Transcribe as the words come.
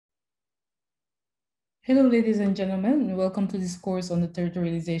Hello, ladies and gentlemen, and welcome to this course on the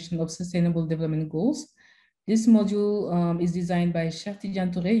territorialization of sustainable development goals. This module is designed by Chef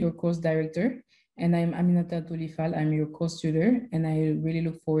Tidiane Touré, your course director, and I'm Aminata Tooli, I'm your course tutor, and I really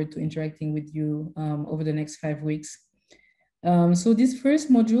look forward to interacting with you over the next 5 weeks. So this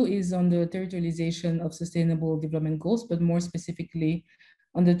first module is on the territorialization of sustainable development goals, but more specifically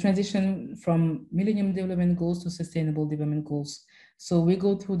on the transition from Millennium Development Goals to Sustainable Development Goals. So we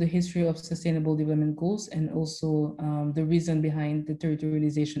go through the history of Sustainable Development Goals and also the reason behind the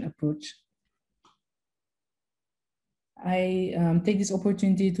territorialization approach. I take this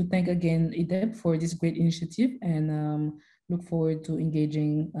opportunity to thank again IDEP for this great initiative and look forward to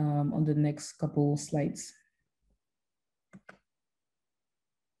engaging on the next couple slides.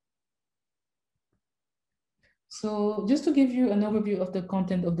 So just to give you an overview of the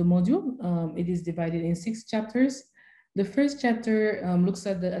content of the module, it is divided in 6 chapters. The first chapter looks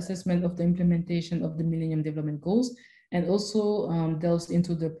at the assessment of the implementation of the Millennium Development Goals and also delves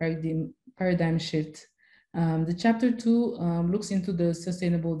into the paradigm shift. The chapter 2 looks into the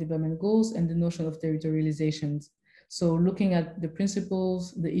Sustainable Development Goals and the notion of territorialization. So looking at the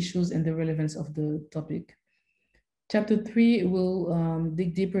principles, the issues, and the relevance of the topic. Chapter 3 will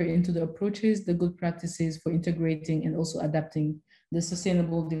dig deeper into the approaches, the good practices for integrating and also adapting the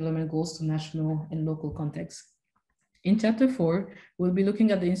Sustainable Development Goals to national and local contexts. In Chapter 4, we'll be looking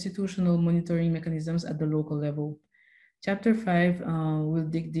at the institutional monitoring mechanisms at the local level. Chapter 5 will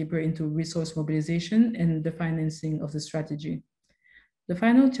dig deeper into resource mobilization and the financing of the strategy. The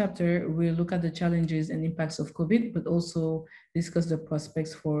final chapter will look at the challenges and impacts of COVID, but also discuss the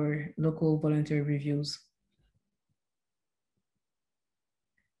prospects for local voluntary reviews.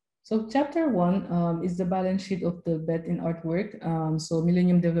 So chapter 1 is the balance sheet of the bet in artwork, so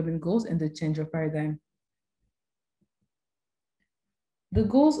Millennium Development Goals and the change of paradigm. The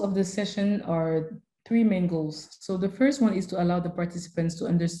goals of the session are 3 main goals. So the first one is to allow the participants to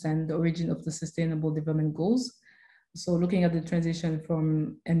understand the origin of the Sustainable Development Goals. So looking at the transition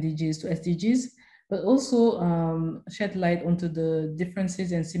from MDGs to SDGs, but also shed light onto the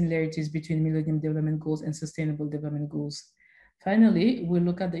differences and similarities between Millennium Development Goals and Sustainable Development Goals. Finally, we'll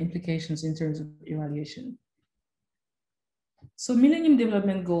look at the implications in terms of evaluation. So Millennium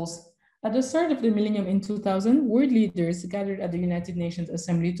Development Goals. At the start of the millennium in 2000, world leaders gathered at the United Nations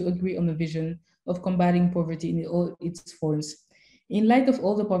Assembly to agree on a vision of combating poverty in all its forms. In light of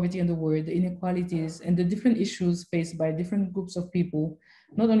all the poverty in the world, the inequalities, and the different issues faced by different groups of people,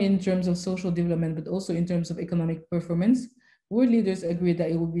 not only in terms of social development, but also in terms of economic performance, world leaders agreed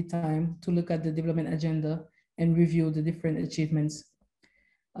that it would be time to look at the development agenda and review the different achievements.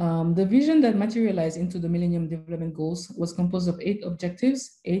 The vision that materialized into the Millennium Development Goals was composed of 8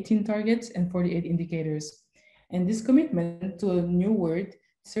 objectives, 18 targets, and 48 indicators. And this commitment to a new world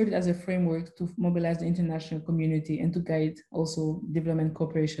served as a framework to mobilize the international community and to guide also development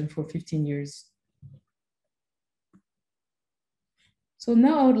cooperation for 15 years. So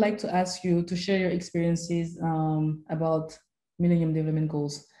now I would like to ask you to share your experiences about Millennium Development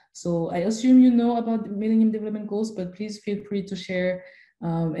Goals. So I assume you know about Millennium Development Goals, but please feel free to share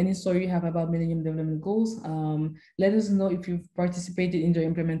any story you have about Millennium Development Goals. Let us know if you've participated in their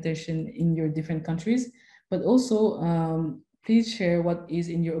implementation in your different countries, but also please share what is,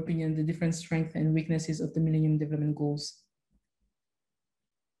 in your opinion, the different strengths and weaknesses of the Millennium Development Goals.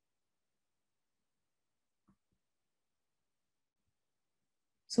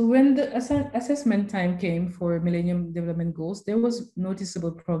 So when the assessment time came for Millennium Development Goals, there was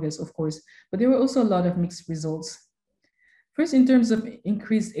noticeable progress, of course, but there were also a lot of mixed results. First, in terms of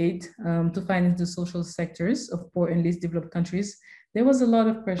increased aid to finance the social sectors of poor and least developed countries, there was a lot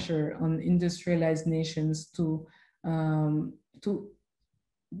of pressure on industrialized nations to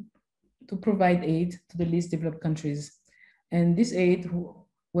provide aid to the least developed countries. And this aid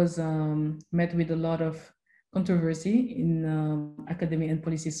was met with a lot of controversy in academic and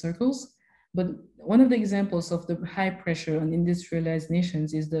policy circles. But one of the examples of the high pressure on industrialized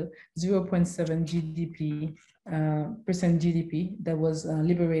nations is the 0.7 GDP, percent GDP that was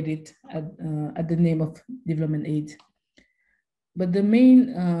liberated at the name of development aid. But the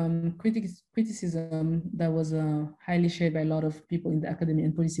main criticism that was highly shared by a lot of people in the academic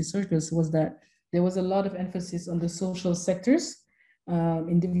and policy circles was that there was a lot of emphasis on the social sectors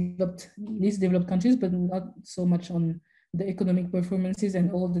in least developed countries, but not so much on the economic performances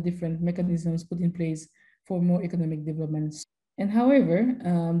and all the different mechanisms put in place for more economic developments. And however,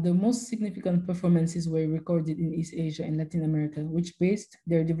 the most significant performances were recorded in East Asia and Latin America, which based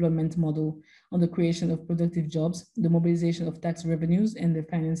their development model on the creation of productive jobs, the mobilization of tax revenues, and the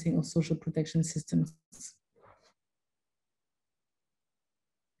financing of social protection systems.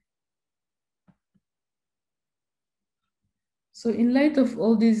 So in light of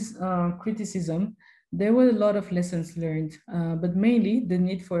all this criticism, there were a lot of lessons learned, but mainly the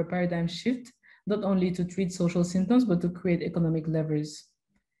need for a paradigm shift, not only to treat social symptoms, but to create economic levers.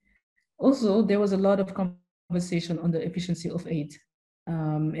 Also, there was a lot of conversation on the efficiency of aid.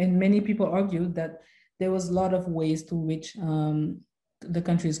 And many people argued that there was a lot of ways to which the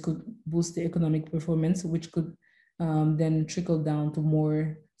countries could boost the economic performance, which could then trickle down to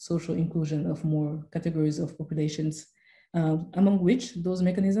more social inclusion of more categories of populations, among which those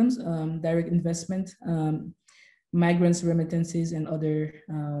mechanisms, direct investment, migrants remittances, and other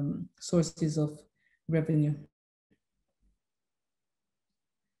sources of revenue.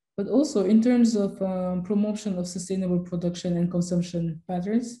 But also in terms of promotion of sustainable production and consumption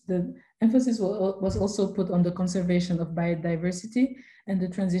patterns, the emphasis was also put on the conservation of biodiversity and the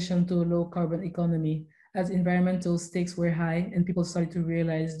transition to a low carbon economy, as environmental stakes were high and people started to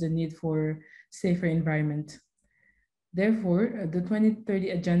realize the need for safer environment. Therefore, the 2030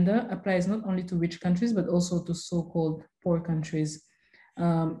 agenda applies not only to rich countries, but also to so-called poor countries.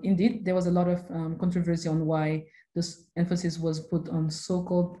 Indeed, there was a lot of controversy on why this emphasis was put on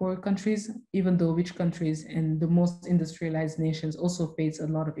so-called poor countries, even though rich countries and the most industrialized nations also face a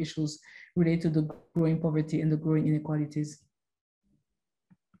lot of issues related to the growing poverty and the growing inequalities.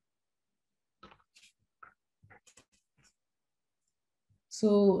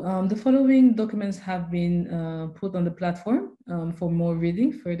 So the following documents have been put on the platform for more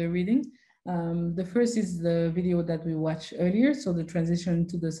reading, further reading. The first is the video that we watched earlier, so the transition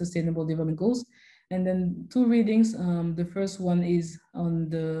to the Sustainable Development Goals. And then two readings. The first one is on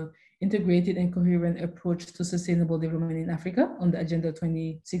the integrated and coherent approach to sustainable development in Africa on the Agenda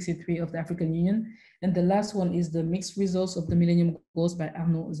 2063 of the African Union. And the last one is the mixed results of the Millennium Goals by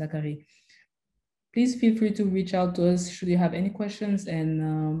Arnaud Zachary. Please feel free to reach out to us should you have any questions,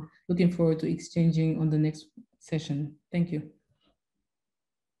 and looking forward to exchanging on the next session. Thank you.